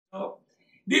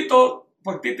dito,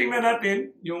 pag titingnan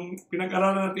natin, yung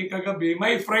pinag-aralan natin kagabi,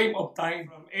 may frame of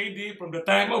time. From AD, from the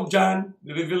time of John,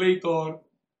 the Revelator,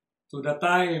 to the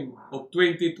time of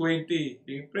 2020.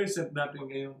 Yung present natin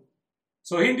ngayon.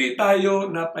 So, hindi tayo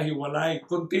napahiwalay.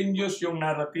 Continuous yung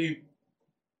narrative.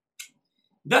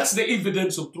 That's the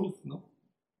evidence of truth, no?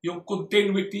 Yung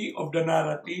continuity of the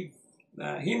narrative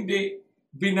na hindi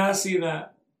binasi na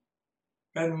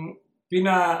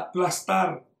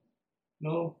pinaplastar,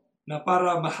 no? Na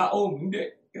para mahaong. Hindi.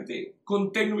 Kasi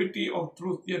continuity of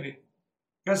truth yan eh.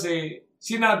 Kasi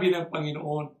sinabi ng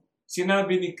Panginoon,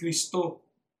 sinabi ni Kristo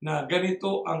na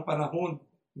ganito ang panahon.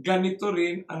 Ganito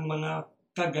rin ang mga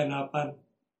kaganapan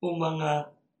o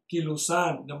mga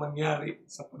kilusan na mangyari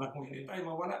sa panahon ngayon. Tayo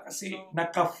mawala kasi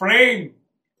naka-frame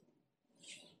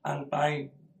ang time.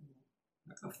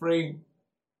 Naka-frame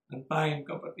ang time,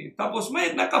 kapatid. Tapos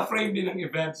may naka-frame din ang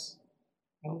events.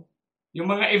 No?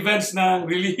 Yung mga events ng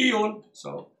relihiyon,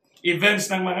 so events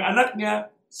ng mga anak niya,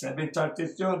 7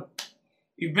 churches yun.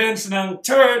 Events ng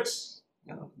church,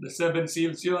 the 7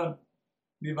 seals yun.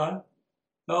 Di ba?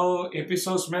 So,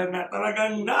 episodes na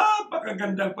talagang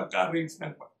napakagandang pagka-arrange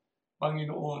ng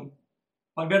Panginoon.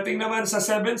 Pagdating naman sa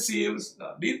 7 seals,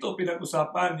 dito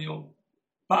pinag-usapan yung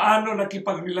paano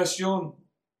nakipagrelasyon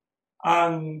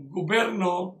ang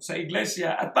gobyerno sa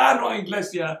iglesia at paano ang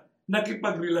iglesia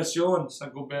nakipagrelasyon sa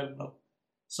gobyerno.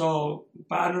 So,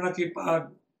 paano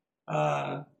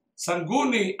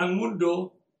sangguni ang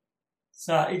mundo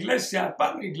sa iglesia at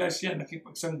paano iglesia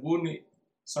nakipagsangguni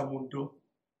sa mundo.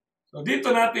 So,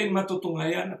 dito natin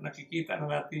matutunghayan at nakikita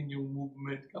na natin yung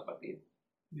movement, kapatid.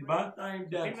 Di ba? Time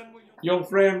dyan. Yung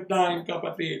frame time,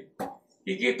 kapatid.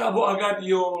 Kikita mo agad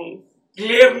yung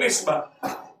clearness ba?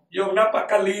 Yung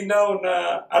napakalinaw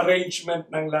na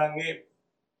arrangement ng langit.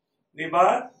 Di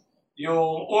ba?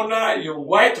 Yung una, yung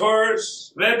white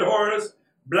horse, red horse,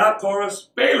 black horse,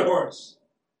 pale horse.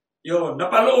 Yun,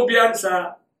 napaloob yan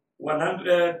sa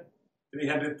 100,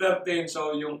 313.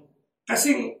 So, yung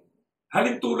kasing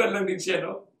halintulan lang din siya,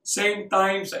 no? Same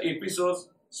time sa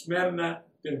Ephesus, Smyrna,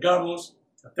 Pergamos,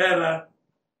 Thyatira,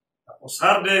 tapos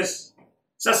Sardes.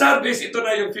 Sa Sardes, ito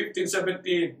na yung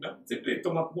 1517. No? Siyempre,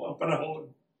 tumakbo ang panahon.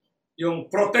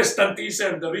 Yung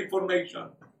Protestantism, the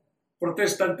Reformation.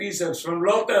 Protestantism from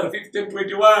Luther,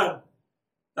 1521.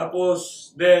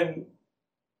 Tapos, then,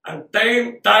 ang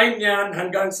time niyan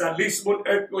hanggang sa Lisbon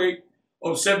earthquake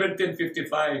of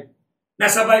 1755.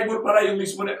 Nasa Bible para yung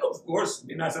Lisbon earthquake. Of course,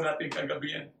 binasa natin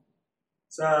kagabi yan.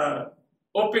 Sa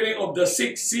opening of the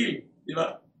 6th seal. Di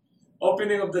ba?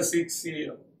 Opening of the 6th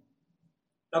seal.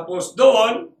 Tapos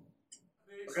doon,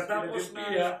 pagkatapos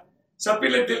na sa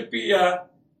Philadelphia,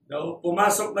 no,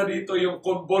 pumasok na dito yung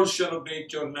convulsion of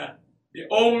nature na the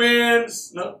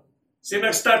omens, no?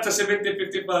 Sinag-start sa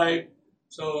 1755.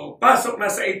 So, pasok na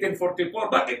sa 1844.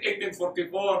 Bakit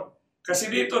 1844?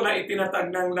 Kasi dito na itinatag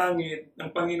ng langit ng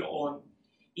Panginoon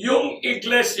yung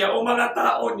iglesia o mga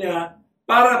tao niya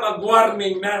para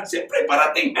mag-warning na. Siyempre,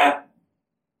 parating na.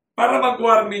 Para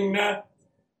mag-warning na.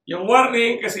 Yung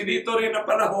warning, kasi dito rin na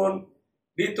panahon,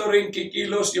 dito rin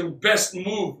kikilos yung best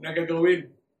move na gagawin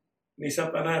ni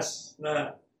Satanas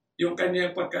na yung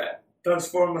kanyang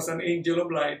pagka-transform as an angel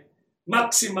of light,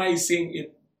 maximizing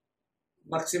it.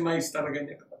 Maximize talaga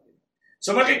niya, kapatid.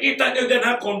 So makikita nyo din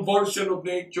convulsion of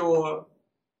nature.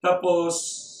 Tapos,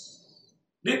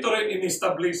 dito rin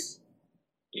in-establish.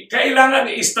 Kailangan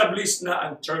i-establish na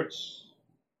ang church.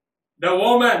 The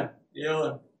woman,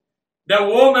 yun. The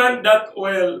woman that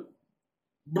will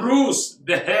bruise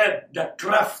the head, the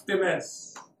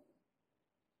craftiness.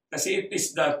 Kasi it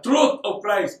is the truth of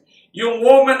Christ. Yung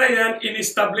woman na yan,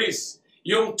 in-establish.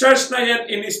 Yung church na yan,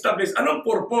 in-establish. Anong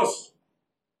purpose?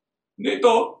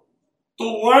 Dito, to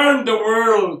warn the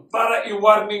world, para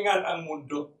i-warningan ang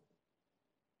mundo.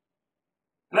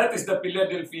 That is the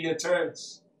Philadelphia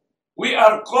Church. We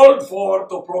are called for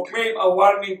to proclaim a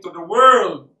warning to the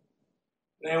world.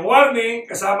 Na yung warning,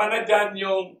 kasama na dyan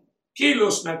yung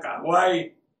kilos ng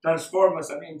kaaway, transform as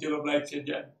an angel of light siya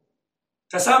dyan.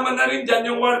 Kasama na rin dyan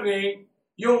yung warning,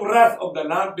 yung wrath of the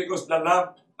Lamb, because the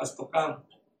Lamb has to come.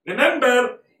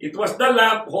 Remember, it was the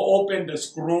Lamb who opened the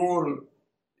scroll.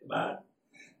 Diba?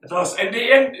 Tapos, in the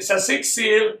end, sa 6th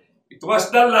seal, it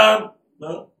was the Lamb,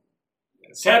 no?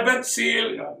 7th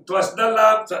seal, it was the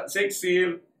Lamb, sa 6th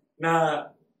seal, na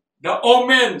the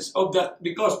omens of the,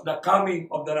 because the coming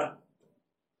of the Lamb.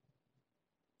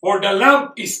 For the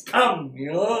Lamb is come.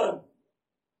 Yun.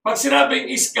 Pag sinabing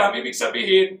is come, ibig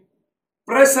sabihin,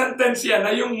 present tense yan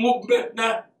na yung movement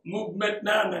na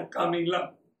ng coming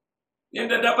Lamb.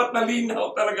 Yan na dapat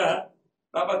malinaw talaga.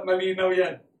 Dapat malinaw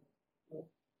yan.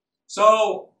 So,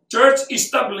 church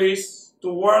established to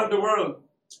warn the world.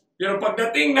 Pero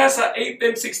pagdating na sa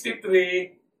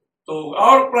 1863 to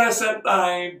our present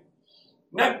time,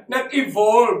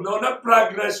 nag-evolve, no?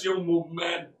 Nag-progress yung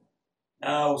movement.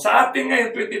 Now, sa ating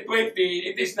ngayon,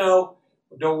 2020, it is now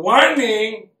the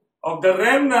warning of the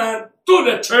remnant to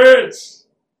the church.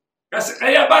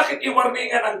 Kaya bakit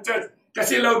i-warningan ang church?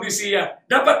 Kasi Laodicea.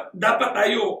 Dapat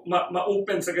tayo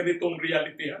ma-open sa ganitong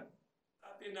reality. Ha?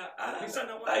 Minsan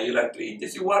na tayo lang 3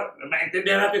 angels.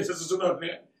 Naintindihan natin sa susunod.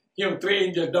 Yung 3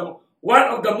 angels. One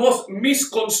of the most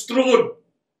misconstrued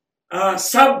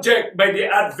subject by the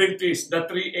Adventists, the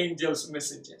 3 angels'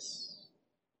 messages.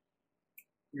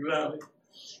 Grabe.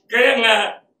 Kaya nga,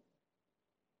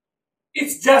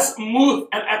 it's just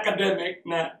mood and academic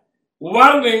na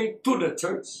warning to the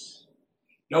church.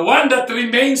 The one that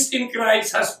remains in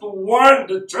Christ has to warn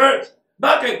the church.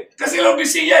 Bakit? Kasi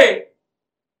Laodicea eh.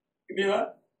 Di ba?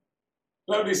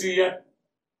 Laodicea.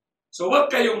 So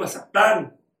huwag kayong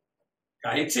masaktan.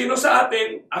 Kahit sino sa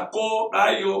atin, ako,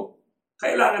 tayo,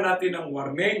 kailangan natin ng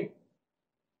warning.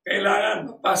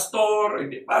 Kailangan pastor,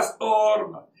 hindi pastor,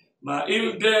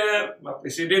 ma-elder,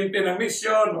 ma-presidente ng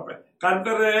mission,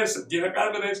 ma-conference, general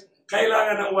conference,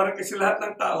 kailangan ng warning kasi lahat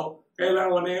ng tao,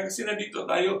 kailangan warning kasi nandito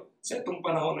tayo sa itong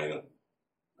panahon na yun.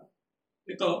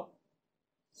 Ito,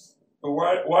 the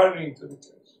warning to the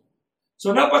church.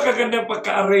 So napakagandang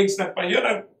pagka-arrange ng pa. Yun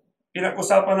ang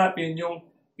pinag-usapan natin, yung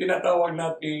tinatawag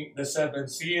natin the 7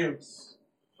 seals.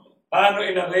 Paano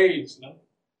in-arrange? No?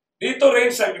 Dito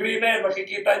rin sa green na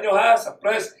makikita nyo ha, sa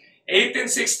press,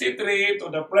 1863 to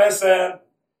the present,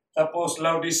 tapos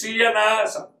Laodicea na,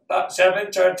 sa 7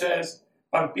 churches,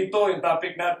 pang-pito yung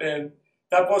topic natin,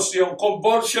 tapos yung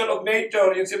convulsion of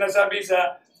nature, yung sinasabi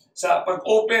sa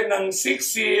pag-open ng 6th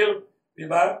seal, di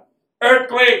ba?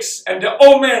 Earthquakes and the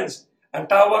omens, ang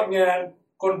tawag niyan,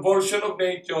 convulsion of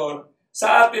nature.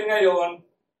 Sa atin ngayon,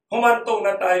 humantong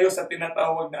na tayo sa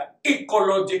tinatawag na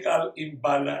ecological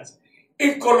imbalance.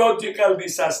 Ecological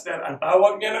disaster, ang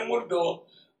tawag niya ng mundo,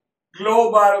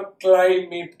 global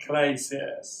climate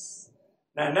crisis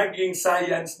na naging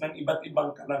science ng iba't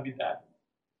ibang kalamidad.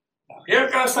 Now, here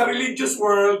comes the religious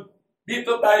world.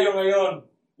 Dito tayo ngayon.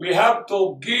 We have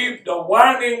to give the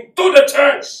warning to the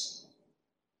church.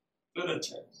 To the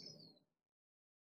church.